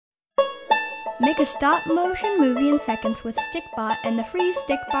Make a stop-motion movie in seconds with StikBot and the free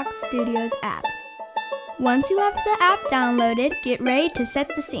StikBot Studio app. Once you have the app downloaded, get ready to set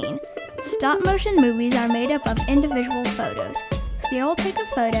the scene. Stop-motion movies are made up of individual photos, so you'll take a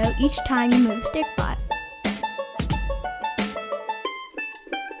photo each time you move StikBot.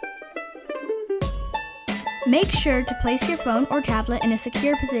 Make sure to place your phone or tablet in a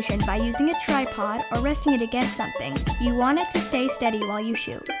secure position by using a tripod or resting it against something. You want it to stay steady while you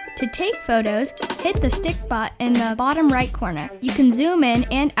shoot. To take photos, hit the StikBot in the bottom right corner. You can zoom in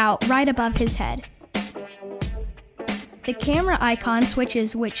and out right above his head. The camera icon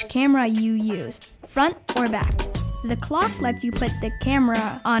switches which camera you use, front or back. The clock lets you put the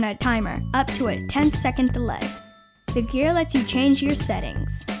camera on a timer, up to a 10-second delay. The gear lets you change your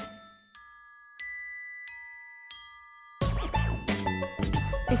settings.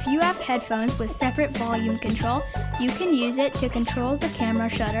 If you have headphones with separate volume control, you can use it to control the camera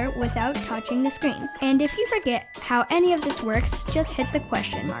shutter without touching the screen. And if you forget how any of this works, just hit the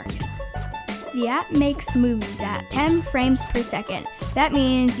question mark. The app makes movies at 10 frames per second. That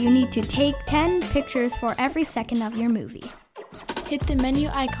means you need to take 10 pictures for every second of your movie. Hit the menu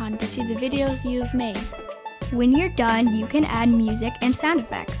icon to see the videos you've made. When you're done, you can add music and sound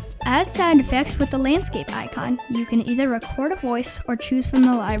effects. Add sound effects with the landscape icon. You can either record a voice or choose from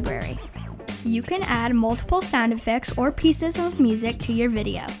the library. You can add multiple sound effects or pieces of music to your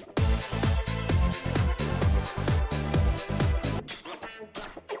video.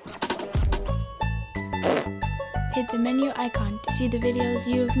 Hit the menu icon to see the videos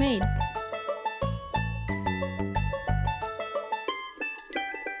you've made.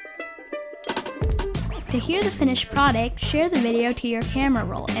 To hear the finished product, share the video to your camera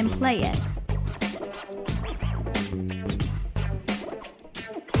roll and play it.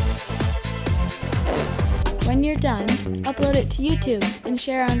 When you're done, upload it to YouTube and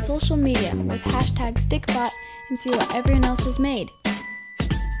share on social media with #StikBot and see what everyone else has made.